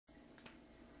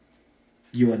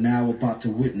You are now about to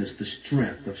witness the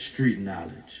strength of street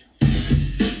knowledge.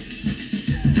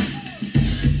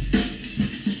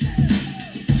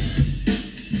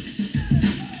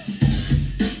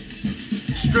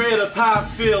 Straight up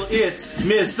Pikeville, it's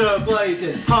Mr.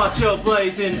 Blazing, Poncho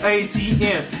Blazing,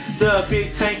 ATM, the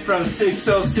big tank from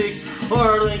 606,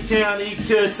 Orland County,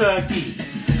 Kentucky.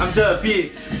 I'm the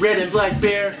big red and black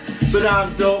bear, but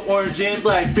I'm the orange and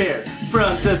black bear.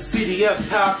 From the city of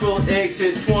Pikeville,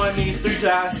 exit 23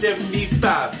 to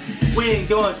I-75. We ain't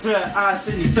going to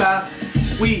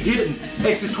I-75, we hitting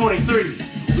exit 23.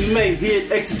 We may hit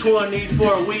exit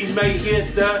 24, we may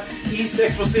hit the East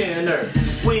Expo Center.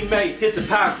 We may hit the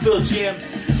Pikeville Gym,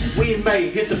 we may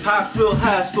hit the Pikeville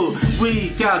High School. We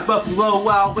got Buffalo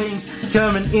Wild Wings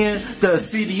coming in the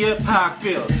city of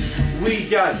Pikeville. We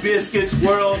got Biscuits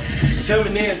World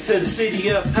coming into the city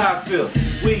of Pikeville.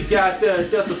 We got the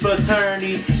Delta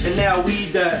Fraternity, and now we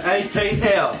the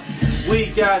AKL. We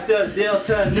got the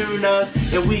Delta Nunas,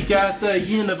 and we got the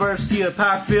University of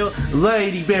Pikeville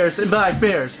Lady Bears and Black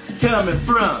Bears coming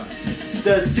from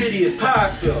the city of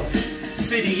Pikeville.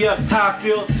 City of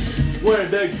Pikeville, one of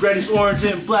the greatest orange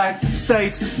and black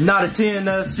states, not in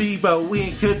Tennessee, but we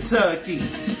in Kentucky.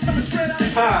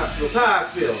 Pikeville,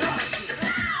 Pikeville.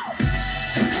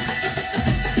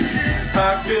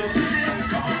 Pikeville.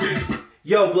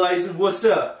 Yo, Blazing, what's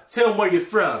up? Tell them where you're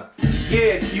from.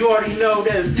 Yeah, you already know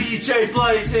that's DJ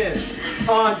Blazing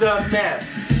on the map.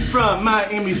 From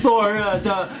Miami, Florida,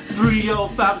 the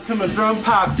 305 coming from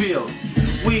Pikeville.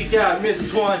 We got Mr.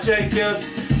 Twan Jacobs,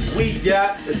 we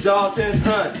got Dalton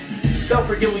Hunt. Don't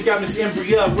forget we got Miss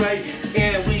Embria Ray,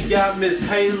 and we got Miss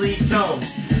Haley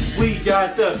Combs. We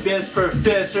got the best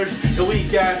professors, and we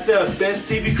got the best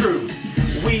TV crew.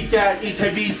 We got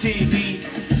EKB TV,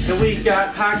 and we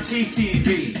got Hot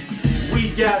TV. We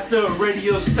got the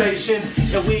radio stations,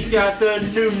 and we got the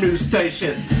new news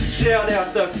stations. Shout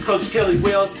out to Coach Kelly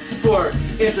Wells for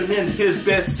entering in his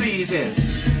best seasons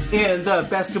in the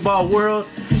basketball world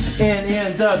and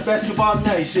in the basketball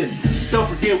nation. Don't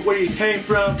forget where you came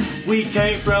from. We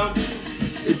came from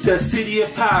the city of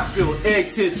Pikeville,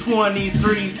 exit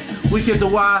 23. We get the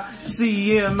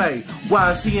YCMA.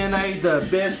 YCNA, the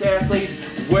best athletes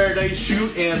where they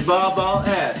shoot and ball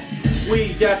at.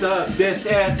 We got the best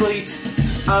athletes.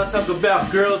 I'll talk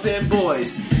about girls and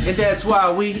boys. And that's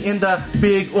why we in the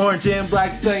big orange and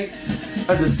black state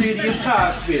of the city of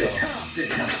Pikeville.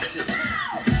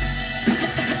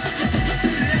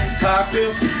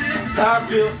 Pikeville,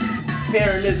 Pikeville.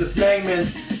 Aaron is his name and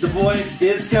the boy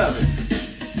is coming.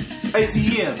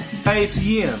 ATM,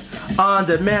 ATM. On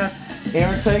the map,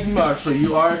 Aaron Tate Marshall,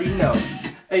 you already know.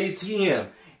 ATM.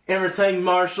 Aaron Tate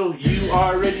Marshall, you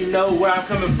already know where I'm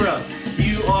coming from.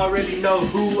 You already know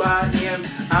who I am.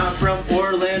 I'm from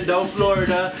Orlando,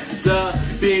 Florida, the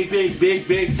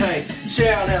big tank.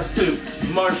 Shout outs to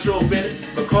Marshall Bennett,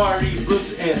 McCarty,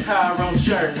 Brooks, and Tyrone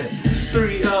Sherman.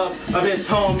 Three of my best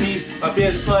homies, my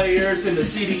best players in the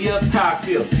city of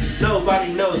Pikeville.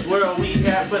 Nobody knows where we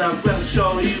at, but I'm going to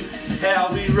show you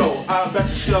how we roll. I'm about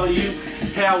to show you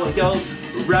how it goes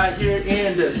right here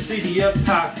in the city of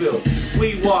Pikeville.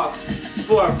 We walk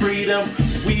for our freedom,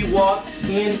 we walk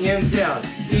in town.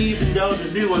 Even though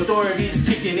the new authorities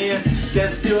kicking in,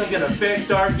 that's still gonna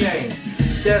affect our game.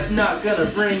 That's not gonna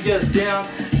bring us down,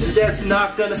 and that's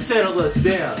not gonna settle us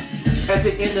down. At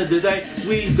the end of the day,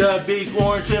 we the big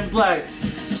orange and black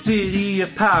city of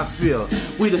Pikeville.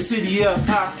 We the city of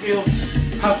Pikeville,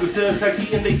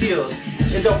 Kentucky in the hills.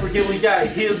 And don't forget we got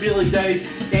Hillbilly Days,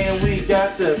 and we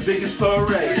got the biggest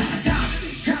parades.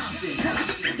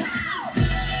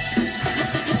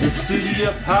 The city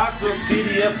of Pikeville,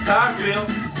 city of Pikeville.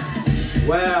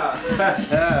 Wow.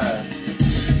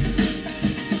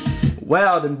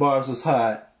 Wow, them bars was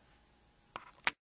hot.